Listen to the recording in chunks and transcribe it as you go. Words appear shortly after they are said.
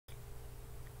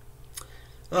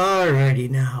Alrighty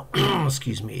now,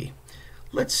 excuse me.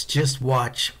 Let's just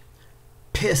watch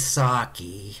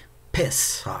Psaki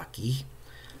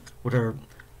with her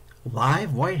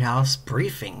live White House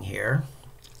briefing here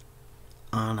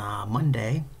on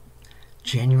Monday,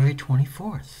 January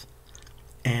 24th.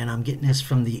 And I'm getting this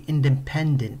from the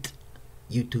Independent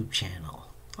YouTube channel.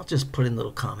 I'll just put in a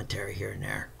little commentary here and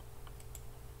there.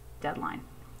 Deadline.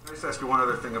 Can I just ask you one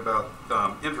other thing about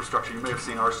infrastructure? You may have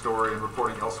seen our story and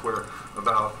reporting elsewhere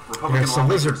about Republican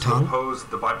lawmakers who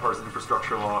opposed the bipartisan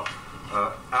infrastructure law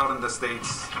out in the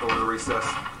states over the recess,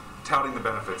 touting the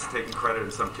benefits, taking credit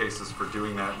in some cases for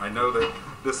doing that. And I know that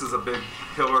this is a big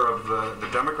pillar of the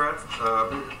Democrats,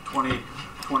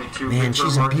 2022. Man,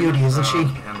 she's a beauty, isn't she?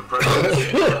 And the president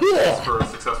is for a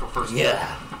successful first year.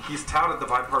 He's touted the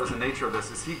bipartisan nature of this.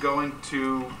 Is he going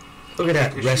to... Look at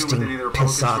that resting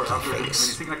Psaki face.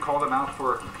 Is he going to call them out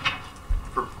for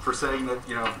saying that,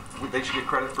 you know, they should get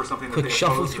credit for something that Quick they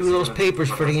shuffle through those papers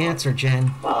for the answer,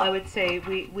 Jen. Well, I would say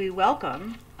we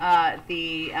welcome a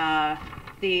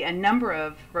number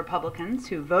of Republicans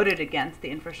who voted against the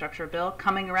infrastructure bill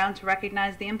coming around to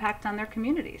recognize the impact on their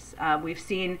communities. We've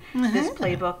seen this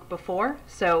playbook before,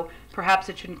 so perhaps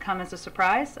it shouldn't come as a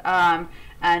surprise. And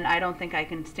I don't think I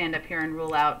can stand up here and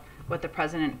rule out what the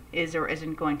president is or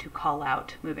isn't going to call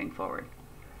out moving forward.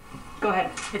 Go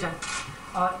ahead. Hey, Jen.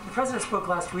 The president spoke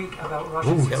last week about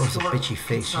Russia's that was a bitchy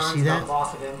face. You see that?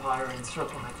 Loss of empire and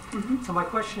encirclement. So my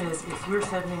question is, if we're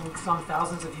sending some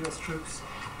thousands of U.S. troops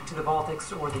to the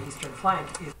Baltics or the eastern flank,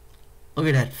 look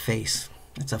at that face.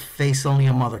 It's a face only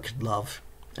a mother could love,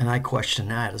 and I question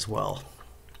that as well.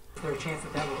 Is there a chance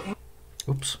that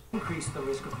will increase the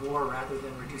risk of war rather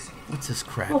than reducing it? What's this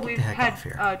crap? Well, Get we've the heck had off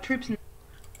here. Troops in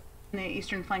the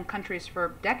eastern flank countries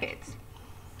for decades.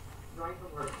 Right,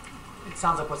 but it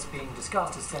sounds like what's being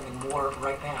discussed is sending more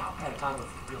right now at a time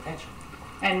of real tension.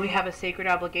 And we have a sacred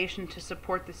obligation to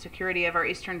support the security of our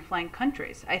eastern flank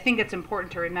countries. I think it's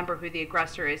important to remember who the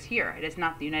aggressor is here. It is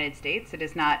not the United States. It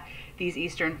is not these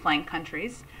eastern flank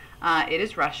countries. It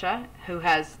is Russia, who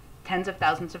has tens of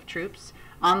thousands of troops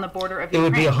on the border of Ukraine. It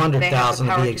would be 100,000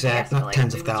 to be exact, not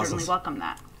tens of thousands. We would thousands. certainly welcome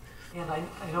that. And I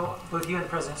know both you and the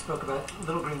president spoke about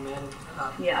little green men,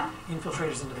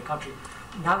 infiltrators into the country.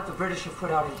 Now that the British have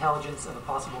put out intelligence of a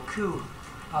possible coup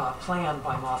planned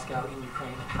by Moscow in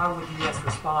Ukraine, how would the U.S.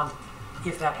 respond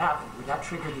if that happened? Would that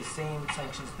trigger these same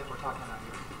sanctions that we're talking about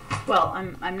here? Well,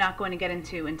 I'm not going to get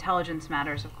into intelligence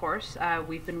matters, of course.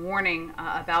 We've been warning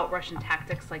about Russian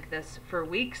tactics like this for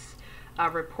weeks.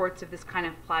 Reports of this kind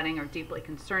of plotting are deeply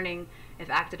concerning. If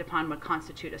acted upon, would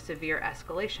constitute a severe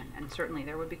escalation, and certainly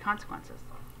there would be consequences.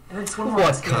 And then just one more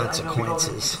What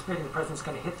consequences? The president's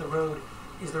going to hit the road.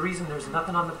 Is the reason there's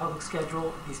nothing on the public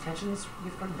schedule these tensions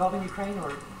involving Ukraine,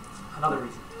 or another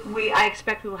reason? I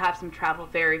expect we will have some travel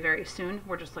very, very soon.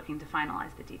 We're just looking to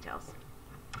finalize the details.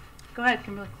 Go ahead,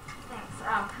 Kimberly. Thanks.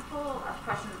 Couple of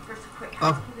questions. First, a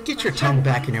quick Get your tongue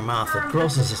back in your mouth. It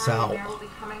grosses us out. Mayor will be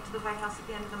coming to the White House at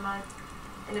the end of the month,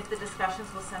 and if the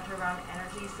discussions will center around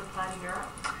energy supply to Europe.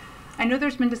 I know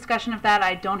there's been discussion of that.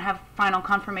 I don't have final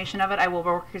confirmation of it. I will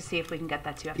work to see if we can get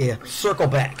that to you after. Yeah, circle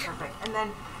back. Perfect. And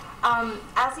then,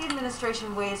 as the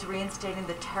administration weighs reinstating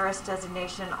the terrorist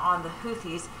designation on the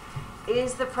Houthis,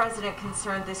 is the president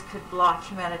concerned this could block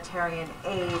humanitarian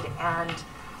aid, and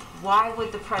why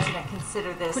would the president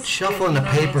consider this? Quit shuffling the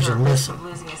papers and listen.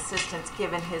 Losing assistance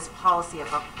given his policy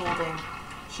of upholding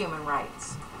human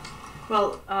rights.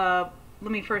 Well,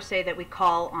 let me first say that we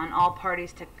call on all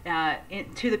parties to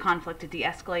the conflict to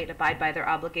de-escalate, abide by their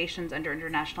obligations under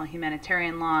international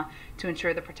humanitarian law to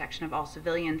ensure the protection of all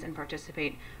civilians, and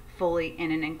participate fully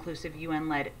in an inclusive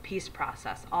UN-led peace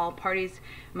process. All parties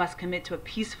must commit to a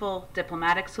peaceful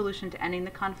diplomatic solution to ending the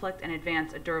conflict and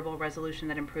advance a durable resolution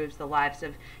that improves the lives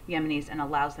of Yemenis and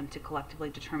allows them to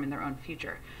collectively determine their own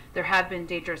future. There have been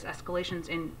dangerous escalations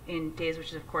in days, which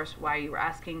is of course why you were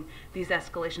asking. These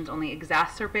escalations only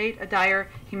exacerbate a dire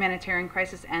humanitarian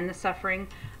crisis and the suffering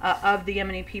of the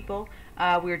Yemeni people.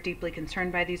 We are deeply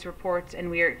concerned by these reports,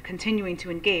 and we are continuing to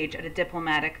engage at a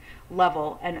diplomatic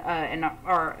level. And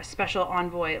our special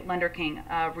envoy, Lender King,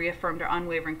 reaffirmed our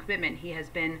unwavering commitment. He has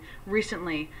been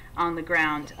recently on the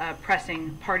ground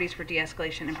pressing parties for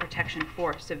de-escalation and protection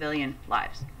for civilian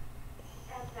lives.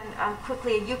 And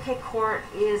quickly, a UK court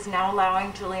is now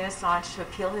allowing Julian Assange to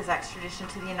appeal his extradition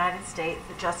to the United States.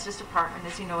 The Justice Department,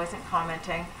 as you know, isn't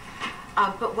commenting.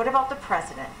 But what about the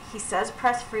president? He says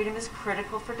press freedom is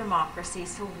critical for democracy,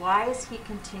 so why is he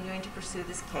continuing to pursue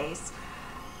this case?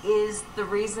 Is the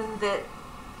reason that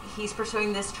he's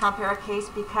pursuing this Trump-era case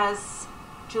because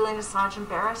Julian Assange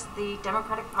embarrassed the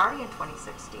Democratic Party in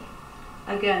 2016?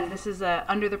 Again, this is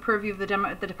under the purview of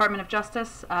the Department of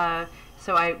Justice,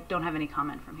 so I don't have any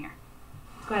comment from here.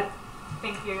 Go ahead.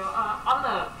 Thank you. On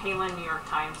the Palin New York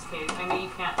Times case, I know you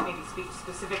can't maybe speak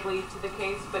specifically to the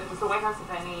case, but does the White House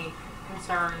have any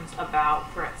concerns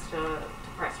about threats to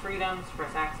press freedoms,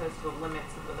 press access, to the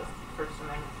limits of the First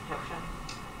Amendment protection?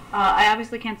 I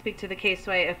obviously can't speak to the case,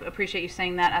 so I appreciate you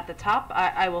saying that at the top.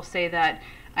 I will say that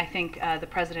I think the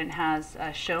President has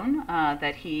shown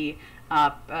that he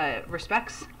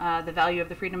respects the value of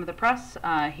the freedom of the press.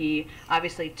 He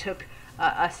obviously took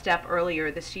a step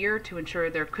earlier this year to ensure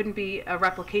there couldn't be a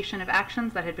replication of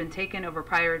actions that had been taken over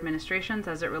prior administrations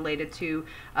as it related to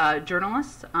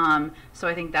journalists. So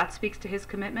I think that speaks to his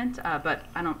commitment, but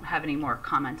I don't have any more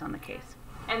comment on the case.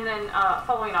 And then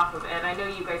following off of Ed, I know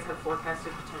you guys have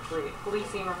forecasted potentially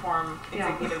policing reform,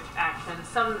 executive action.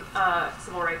 Some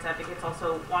civil rights advocates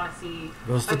also want to see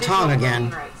additional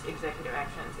voting rights executive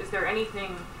actions. Is there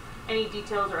anything, any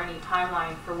details or any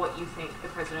timeline for what you think the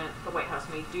President, the White House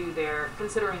may do there,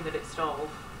 considering that it's stalled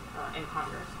in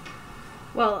Congress?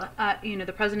 Well,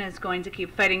 the President is going to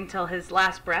keep fighting till his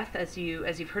last breath, as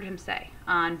you've heard him say,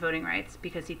 on voting rights,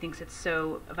 because he thinks it's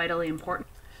so vitally important.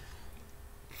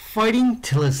 Fighting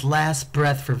till his last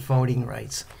breath for voting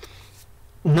rights.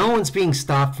 No one's being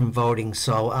stopped from voting,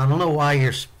 so I don't know why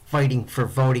you're fighting for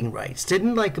voting rights.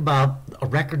 Didn't about a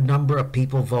record number of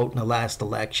people vote in the last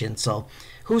election, so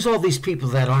who's all these people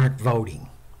that aren't voting?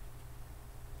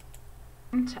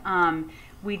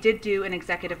 We did do an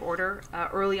executive order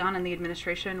early on in the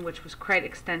administration, which was quite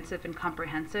extensive and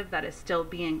comprehensive, that is still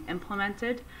being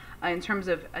implemented. In terms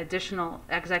of additional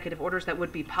executive orders that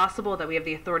would be possible, that we have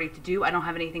the authority to do, I don't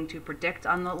have anything to predict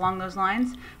along those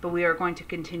lines, but we are going to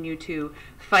continue to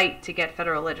fight to get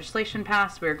federal legislation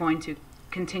passed. We are going to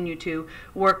continue to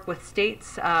work with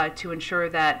states to ensure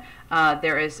that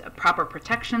there is proper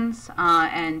protections,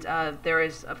 and there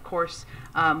is, of course,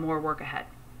 more work ahead.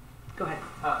 Go ahead.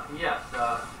 Yes.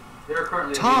 There are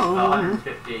currently at least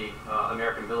 150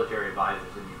 American military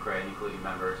advisors in Ukraine, including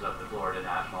members of the Florida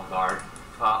National Guard.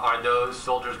 Are those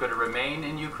soldiers going to remain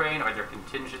in Ukraine? Are there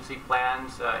contingency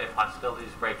plans if hostilities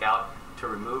break out to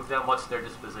remove them? What's their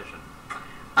disposition?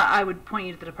 I would point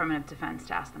you to the Department of Defense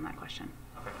to ask them that question.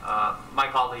 Okay. My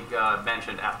colleague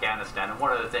mentioned Afghanistan, and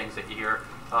one of the things that you hear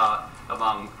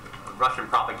among Russian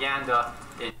propaganda.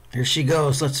 Here she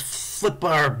goes. Let's flip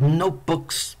our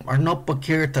notebook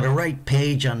here to the right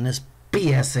page on this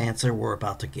BS answer we're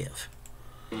about to give.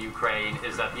 In Ukraine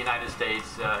is that the United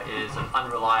States is an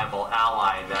unreliable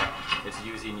ally, that it's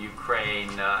using Ukraine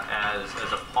as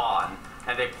a pawn,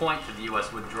 and they point to the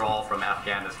U.S. withdrawal from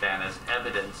Afghanistan as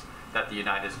evidence that the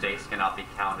United States cannot be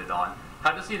counted on.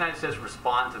 How does the United States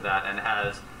respond to that, and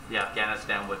has the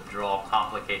Afghanistan withdrawal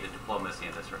complicated diplomacy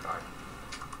in this regard?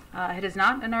 It is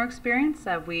not in our experience.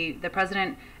 The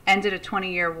President ended a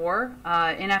 20-year war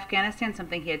in Afghanistan,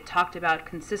 something he had talked about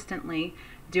consistently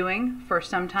doing for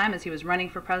some time as he was running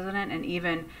for president and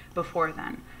even before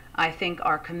then. I think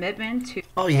our commitment to...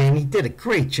 Oh yeah, and he did a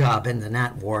great job ending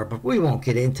that war, but we won't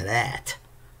get into that.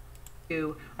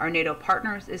 To our NATO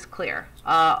partners is clear.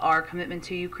 Our commitment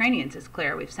to Ukrainians is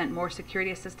clear. We've sent more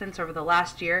security assistance over the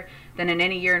last year than in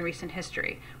any year in recent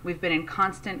history. We've been in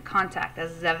constant contact,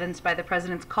 as is evidenced by the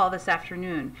President's call this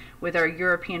afternoon, with our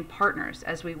European partners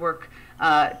as we work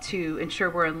to ensure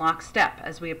we're in lockstep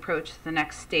as we approach the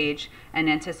next stage and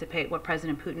anticipate what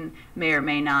President Putin may or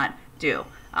may not do.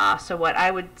 So what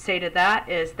I would say to that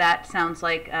is that sounds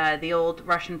like the old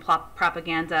Russian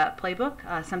propaganda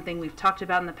playbook, something we've talked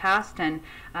about in the past, and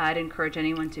I'd encourage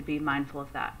anyone to be mindful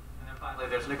of that. And then finally,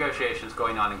 there's negotiations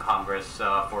going on in Congress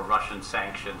for Russian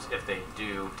sanctions if they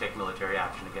do take military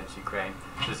action against Ukraine.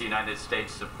 Does the United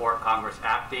States support Congress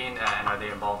acting, and are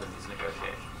they involved in these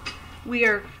negotiations? We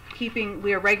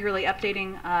are regularly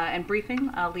updating and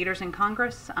briefing leaders in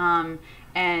Congress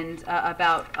and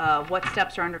about what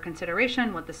steps are under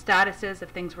consideration, what the status is of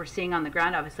things we're seeing on the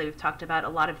ground. Obviously, we've talked about a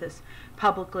lot of this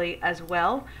publicly as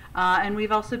well. And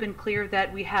we've also been clear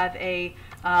that we have a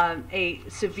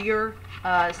severe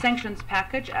sanctions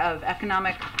package of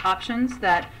economic options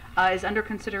that is under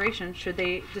consideration should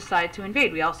they decide to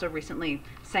invade. We also recently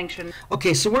sanctioned...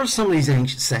 Okay, so what are some of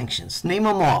these sanctions? Name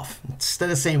them off. Instead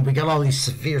of saying we got all these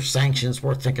severe sanctions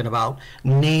we're thinking about,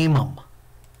 name them.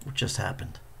 What just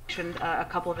happened? A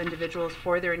couple of individuals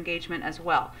for their engagement as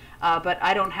well. But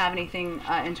I don't have anything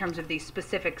in terms of these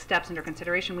specific steps under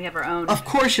consideration. We have our own... Of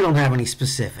course you don't have any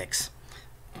specifics,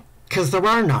 because there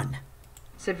are none.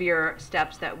 Severe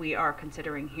steps that we are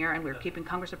considering here, and we're keeping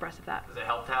Congress abreast of that. Does it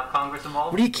help to have Congress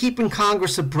involved? What are you keeping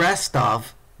Congress abreast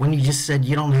of when you just said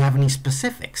you don't have any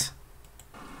specifics?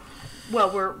 Well,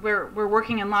 we're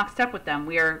working in lockstep with them.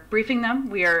 We are briefing them.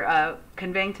 We are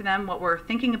conveying to them what we're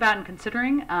thinking about and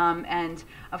considering, and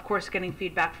of course getting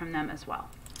feedback from them as well.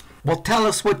 Well, tell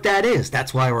us what that is.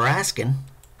 That's why we're asking.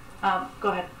 Go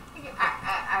ahead.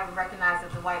 I recognize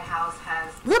that the White House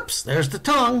has... Whoops, there's the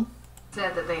tongue.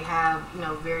 ...said that they have,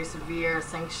 very severe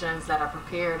sanctions that are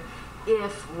prepared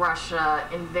if Russia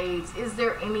invades. Is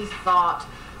there any thought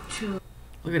to...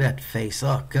 Look at that face.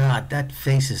 Oh, God, that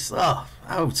face is... Oh,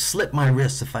 I would slip my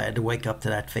wrists if I had to wake up to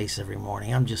that face every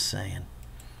morning. I'm just saying.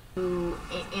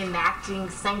 Enacting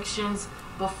sanctions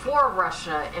before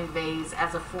Russia invades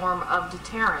as a form of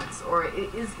deterrence, or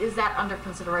is that under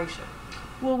consideration?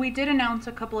 Well, we did announce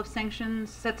a couple of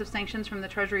sets of sanctions from the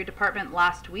Treasury Department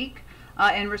last week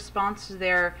in response to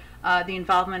the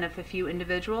involvement of a few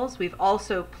individuals. We've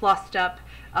also plussed up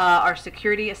our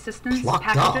security assistance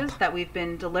packages that we've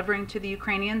been delivering to the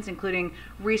Ukrainians, including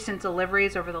recent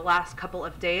deliveries over the last couple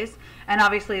of days. And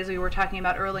obviously, as we were talking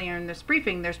about earlier in this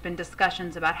briefing, there's been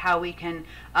discussions about how we can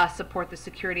support the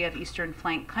security of Eastern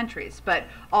flank countries. But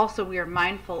also, we are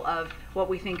mindful of what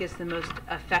we think is the most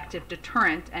effective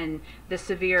deterrent, and the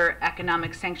severe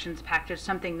economic sanctions package,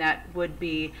 something that would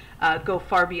be go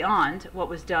far beyond what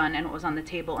was done and what was on the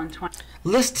table in 20.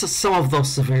 List some of those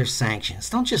severe sanctions.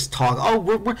 Don't just talk.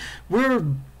 Oh, we're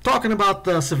talking about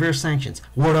the severe sanctions.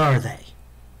 What are they?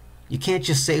 You can't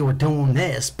just say we're doing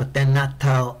this, but then not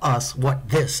tell us what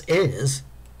this is.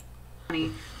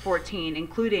 2014,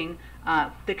 including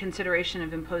the consideration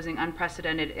of imposing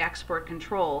unprecedented export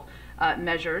control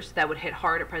measures that would hit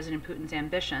hard at President Putin's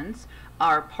ambitions,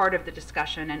 are part of the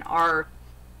discussion and are...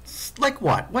 Like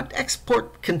what? What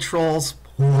export controls?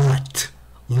 What?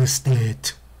 List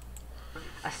it.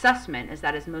 Assessment is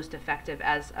that is most effective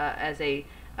as a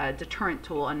deterrent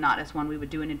tool and not as one we would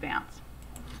do in advance.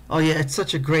 Oh yeah, it's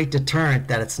such a great deterrent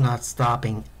that it's not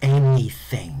stopping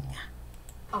anything.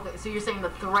 Okay, so you're saying the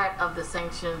threat of the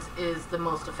sanctions is the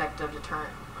most effective deterrent?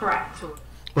 Correct.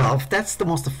 Well, if that's the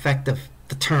most effective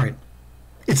deterrent,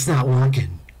 it's not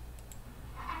working.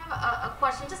 I have a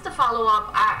question just to follow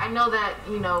up. I know that,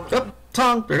 Oh,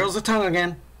 tongue. There goes the tongue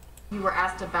again. You were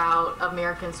asked about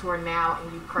Americans who are now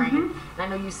in Ukraine, and I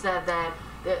know you said that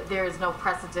there is no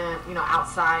precedent,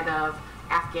 outside of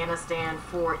Afghanistan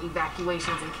for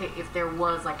evacuations if there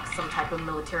was like some type of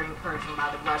military encouragement by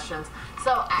the Russians.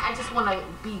 So I just want to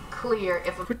be clear.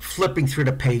 Quit flipping through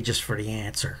the pages for the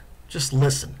answer. Just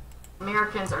listen.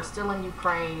 Americans are still in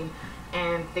Ukraine,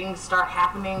 and things start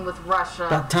happening with Russia.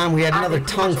 About time we had another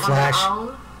tongue flash.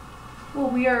 Well,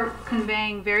 we are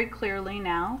conveying very clearly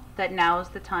now that now is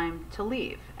the time to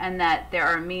leave, and that there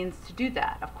are means to do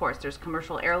that. Of course, there's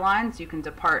commercial airlines. You can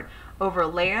depart over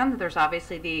land. There's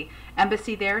obviously the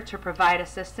embassy there to provide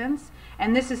assistance.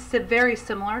 And this is very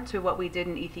similar to what we did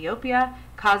in Ethiopia,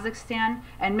 Kazakhstan,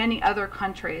 and many other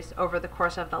countries over the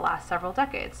course of the last several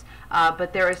decades.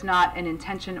 But there is not an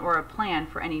intention or a plan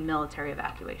for any military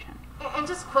evacuation. And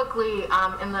just quickly,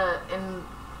 in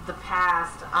the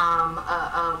past,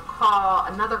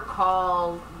 another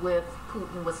call with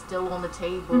Putin was still on the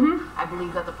table. I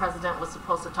believe that the president was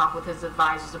supposed to talk with his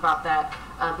advisors about that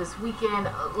this weekend.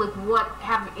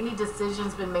 Have any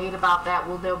decisions been made about that?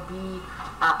 Will there be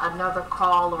another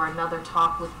call or another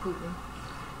talk with Putin?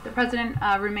 The president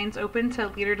remains open to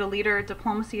leader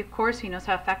diplomacy, of course. He knows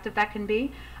how effective that can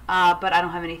be, but I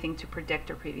don't have anything to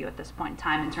predict or preview at this point in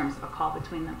time in terms of a call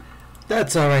between them.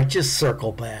 That's all right. Just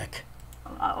circle back.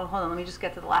 Hold on, let me just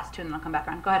get to the last two and then I'll come back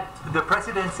around. Go ahead. The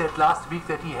president said last week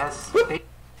that he has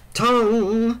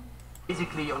tongue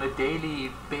basically on a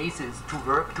daily basis to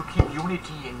work to keep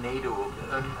unity in NATO.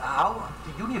 How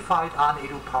unified are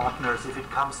NATO partners if it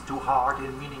comes to hard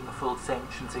and meaningful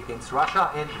sanctions against Russia?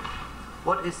 And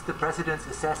what is the president's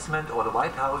assessment or the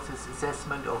White House's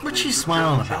assessment of the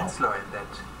German chancellor in that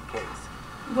case?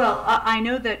 Well, I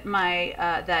know that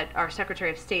that our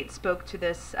Secretary of State spoke to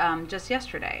this just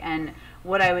yesterday, and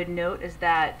what I would note is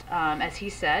that, as he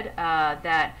said,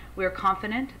 that we are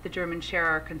confident the Germans share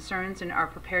our concerns and are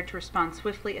prepared to respond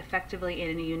swiftly, effectively, and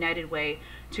in a united way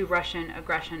to Russian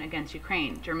aggression against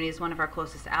Ukraine. Germany is one of our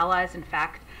closest allies. In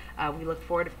fact, we look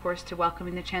forward, of course, to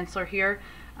welcoming the Chancellor here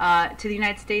to the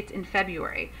United States in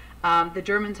February. The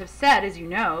Germans have said, as you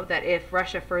know, that if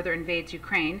Russia further invades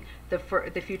Ukraine, the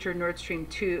future of Nord Stream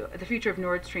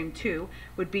 2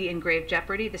 would be in grave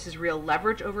jeopardy. This is real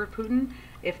leverage over Putin.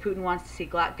 If Putin wants to see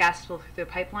gas flow through the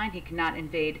pipeline, he cannot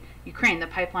invade Ukraine. The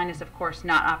pipeline is, of course,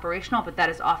 not operational, but that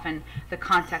is often the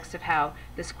context of how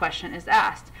this question is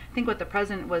asked. I think what the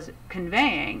president was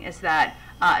conveying is that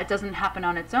it doesn't happen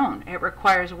on its own. It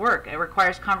requires work. It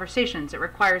requires conversations. It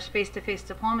requires face-to-face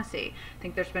diplomacy. I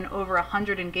think there's been over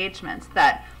 100 engagements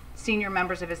that senior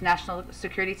members of his national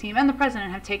security team and the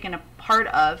president have taken a part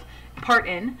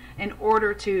in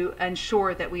order to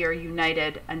ensure that we are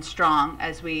united and strong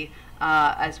as we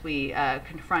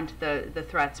confront the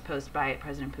threats posed by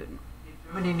President Putin.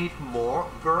 Germany need more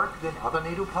work than other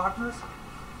NATO partners?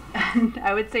 And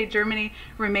I would say Germany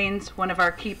remains one of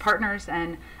our key partners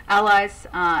and allies,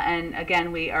 and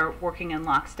again, we are working in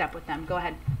lockstep with them. Go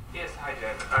ahead. Yes, hi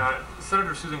Jen.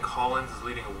 Senator Susan Collins is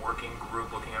leading a working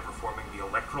group looking at reforming the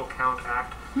Electoral Count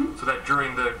Act so that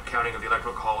during the counting of the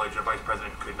Electoral College, a vice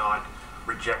president could not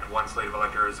reject one slate of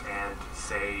electors and,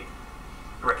 say,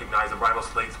 recognize a rival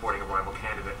slate supporting a rival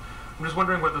candidate. I'm just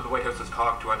wondering whether the White House has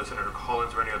talked to either Senator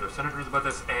Collins or any other senators about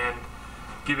this, and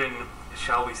given,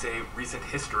 shall we say, recent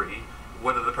history,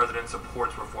 whether the president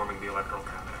supports reforming the Electoral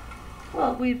Count Act.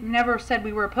 Well, we've never said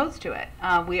we were opposed to it.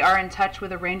 We are in touch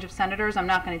with a range of senators. I'm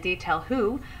not going to detail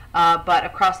who, but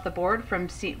across the board,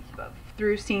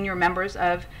 through senior members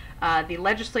of the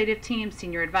legislative team,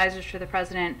 senior advisors to the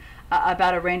president,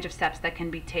 about a range of steps that can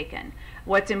be taken.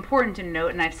 What's important to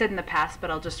note, and I've said in the past,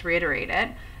 but I'll just reiterate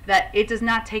it, that it does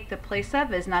not take the place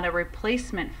of, is not a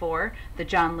replacement for the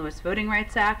John Lewis Voting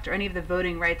Rights Act or any of the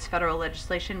voting rights federal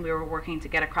legislation we were working to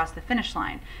get across the finish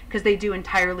line, because they do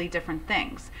entirely different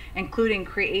things, including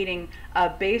creating a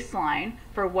baseline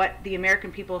for what the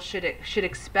American people should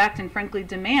expect and frankly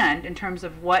demand in terms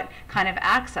of what kind of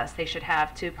access they should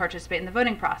have to participate in the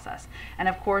voting process. And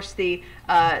of course the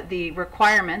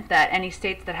requirement that any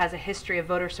state that has a history of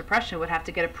voter suppression would have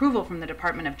to get approval from the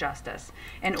Department of Justice.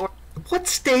 What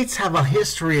states have a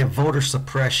history of voter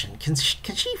suppression? Can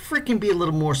she freaking be a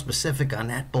little more specific on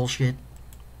that bullshit? In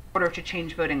order to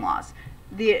change voting laws.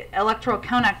 The Electoral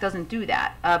Count Act doesn't do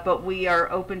that, but we are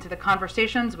open to the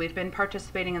conversations. We've been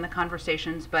participating in the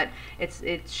conversations, but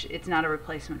it's not a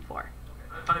replacement for.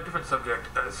 On a different subject,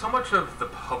 so much of the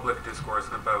public discourse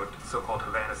about so-called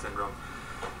Havana syndrome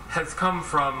has come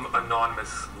from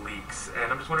anonymous leaks,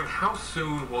 and I'm just wondering how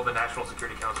soon will the National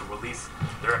Security Council release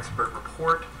their expert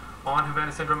report on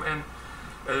Havana syndrome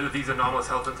and these anomalous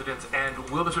health incidents, and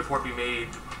will this report be made,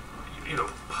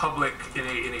 public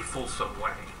in a fulsome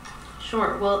way?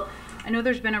 Sure. Well, I know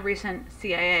there's been a recent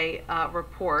CIA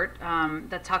report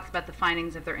that talks about the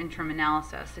findings of their interim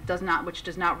analysis. Which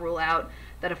does not rule out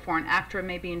that a foreign actor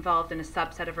may be involved in a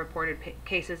subset of reported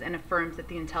cases, and affirms that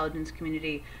the intelligence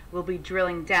community will be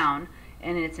drilling down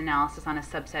in its analysis on a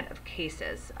subset of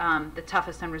cases. The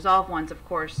toughest unresolved ones, of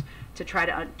course, to try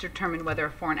to determine whether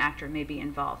a foreign actor may be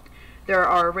involved. There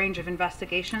are a range of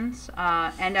investigations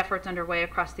and efforts underway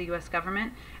across the U.S.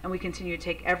 government, and we continue to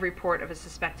take every report of a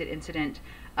suspected incident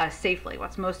safely.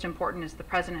 What's most important is the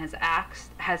President has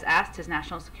asked his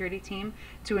national security team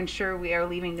to ensure we are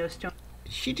leaving no stone.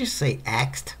 Did she just say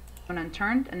axed?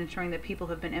 Unturned, and ensuring that people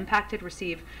who have been impacted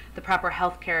receive the proper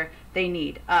health care they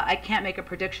need. I can't make a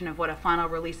prediction of what a final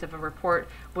release of a report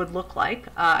would look like.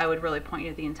 I would really point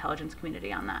you to the intelligence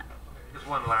community on that. Just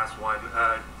one last one.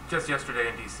 Just yesterday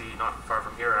in D.C., not far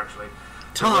from here actually,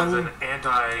 there was an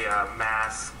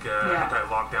anti-mask,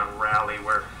 anti-lockdown rally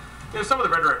where some of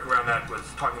the rhetoric around that was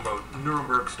talking about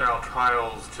Nuremberg-style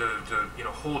trials to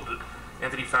hold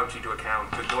Anthony Fauci to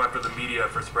account, to go after the media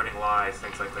for spreading lies,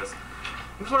 things like this.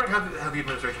 I'm just wondering how the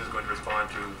administration is going to respond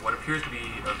to what appears to be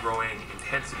a growing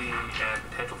intensity and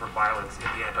potential for violence in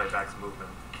the anti-vax movement.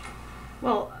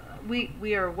 Well,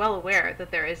 we are well aware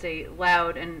that there is a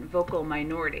loud and vocal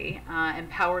minority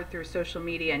empowered through social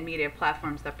media and media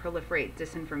platforms that proliferate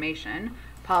disinformation.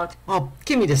 Oh,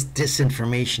 give me this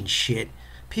disinformation shit.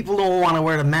 People don't want to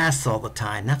wear the masks all the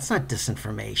time. That's not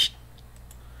disinformation.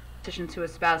 Politicians who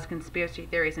espouse conspiracy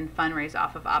theories and fundraise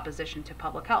off of opposition to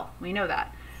public health. We know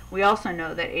that. We also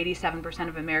know that 87%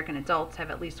 of American adults have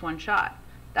at least one shot.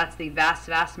 That's the vast,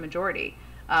 vast majority.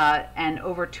 And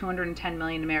over 210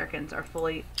 million Americans are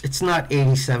fully... It's not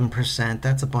 87%.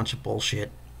 That's a bunch of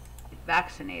bullshit.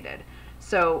 ...vaccinated.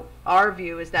 So our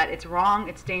view is that it's wrong,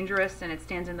 it's dangerous, and it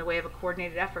stands in the way of a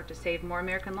coordinated effort to save more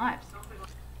American lives.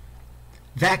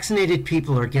 Vaccinated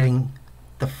people are getting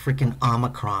the freaking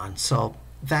Omicron, so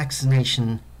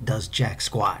vaccination does jack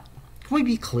squat. Can we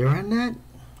be clear on that?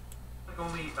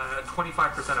 Only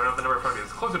 25%, I don't know the number in front of me,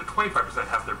 it's closer to 25%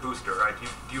 have their booster, right?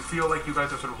 Do you feel like you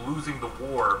guys are sort of losing the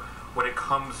war when it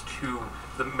comes to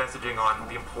the messaging on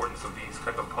the importance of these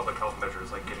type of public health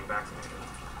measures like getting vaccinated?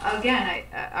 Again,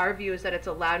 our view is that it's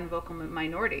a loud and vocal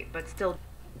minority, but still...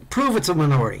 Prove it's a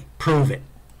minority. Prove it.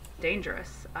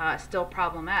 ...dangerous, still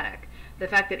problematic. The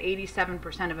fact that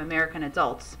 87% of American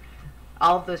adults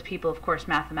all of those people, of course,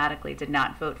 mathematically did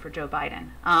not vote for Joe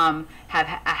Biden, have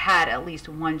had at least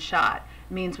one shot.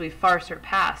 Means we've far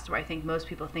surpassed where I think most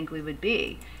people think we would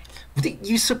be.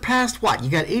 You surpassed what? You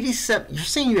got 87. You're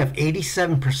saying you have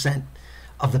 87%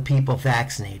 of the people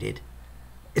vaccinated.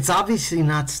 It's obviously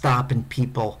not stopping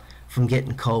people from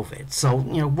getting COVID. So,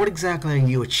 what exactly are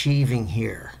you achieving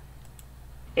here?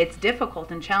 It's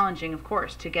difficult and challenging, of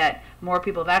course, to get more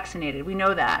people vaccinated. We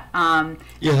know that.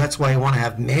 Yeah, that's why you want to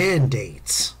have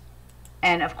mandates.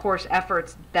 And, of course,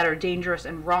 efforts that are dangerous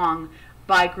and wrong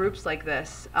by groups like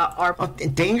this are...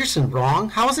 Dangerous and wrong?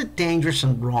 How is it dangerous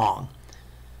and wrong?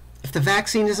 If the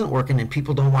vaccine isn't working and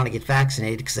people don't want to get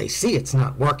vaccinated because they see it's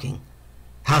not working,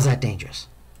 how's that dangerous?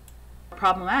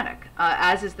 Problematic,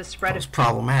 as is the spread It's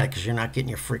problematic because you're not getting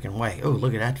your freaking way. Oh,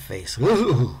 look at that face.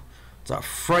 Ooh, it's a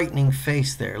frightening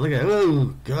face there. Look at,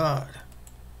 oh, God.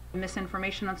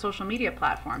 Misinformation on social media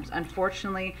platforms.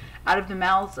 Unfortunately, out of the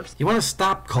mouths of... You want to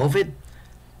stop COVID?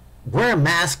 Wear a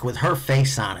mask with her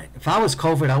face on it. If I was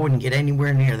COVID, I wouldn't get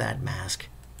anywhere near that mask.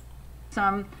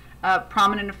 Some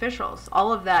prominent officials.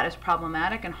 All of that is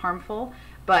problematic and harmful.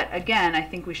 But again, I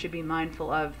think we should be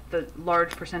mindful of the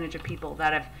large percentage of people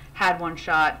that have had one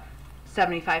shot.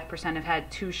 75% have had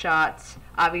 2 shots.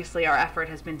 Obviously, our effort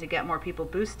has been to get more people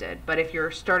boosted. But if you're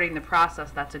starting the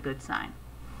process, that's a good sign.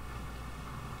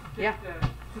 Just,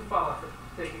 2 follow-up.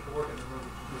 Thank you for working the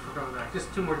room. For coming back.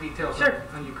 Just 2 more details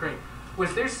on Ukraine.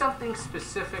 Was there something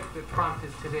specific that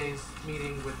prompted today's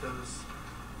meeting with those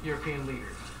European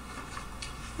leaders?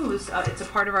 It's a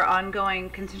part of our ongoing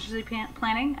contingency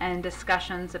planning and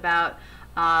discussions about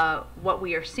what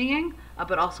we are seeing,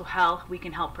 but also how we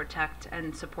can help protect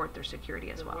and support their security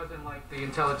as well. It wasn't like the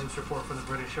intelligence report from the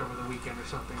British over the weekend or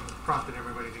something that prompted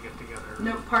everybody to get together?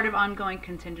 No, part of ongoing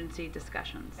contingency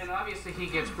discussions. And obviously he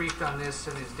gets briefed on this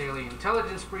in his daily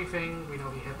intelligence briefing. We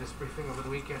know he had this briefing over the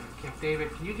weekend in Camp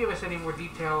David. Can you give us any more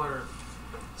detail or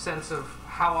sense of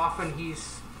how often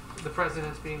the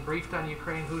president's being briefed on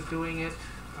Ukraine, who's doing it?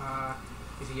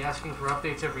 Is he asking for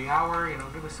updates every hour?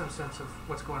 Give us some sense of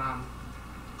what's going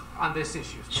on this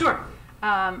issue. Sure.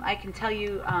 I can tell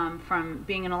you from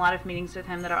being in a lot of meetings with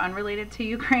him that are unrelated to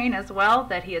Ukraine as well,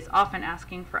 that he is often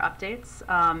asking for updates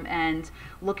and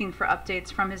looking for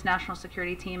updates from his national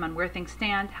security team on where things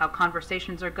stand, how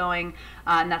conversations are going,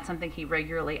 and that's something he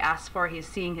regularly asks for. He's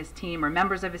seeing his team or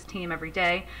members of his team every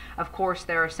day. Of course,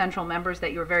 there are central members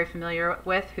that you're very familiar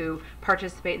with who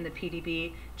participate in the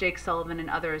PDB, Jake Sullivan and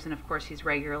others, and of course he's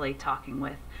regularly talking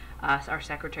with our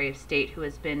Secretary of State, who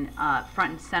has been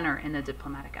front and center in the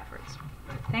diplomatic efforts.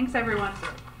 Thanks, everyone.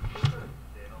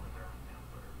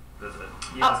 It's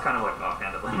kind of like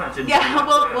offhandedly mentioned. Yeah,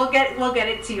 we'll get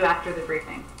it to you after the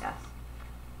briefing. Yes,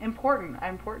 important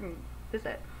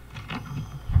visit.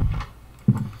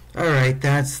 All right,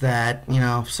 that's that.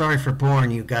 Sorry for boring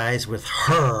you guys with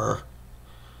her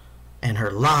and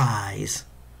her lies.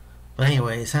 But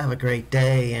anyways, have a great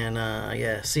day,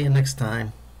 and see you next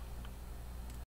time.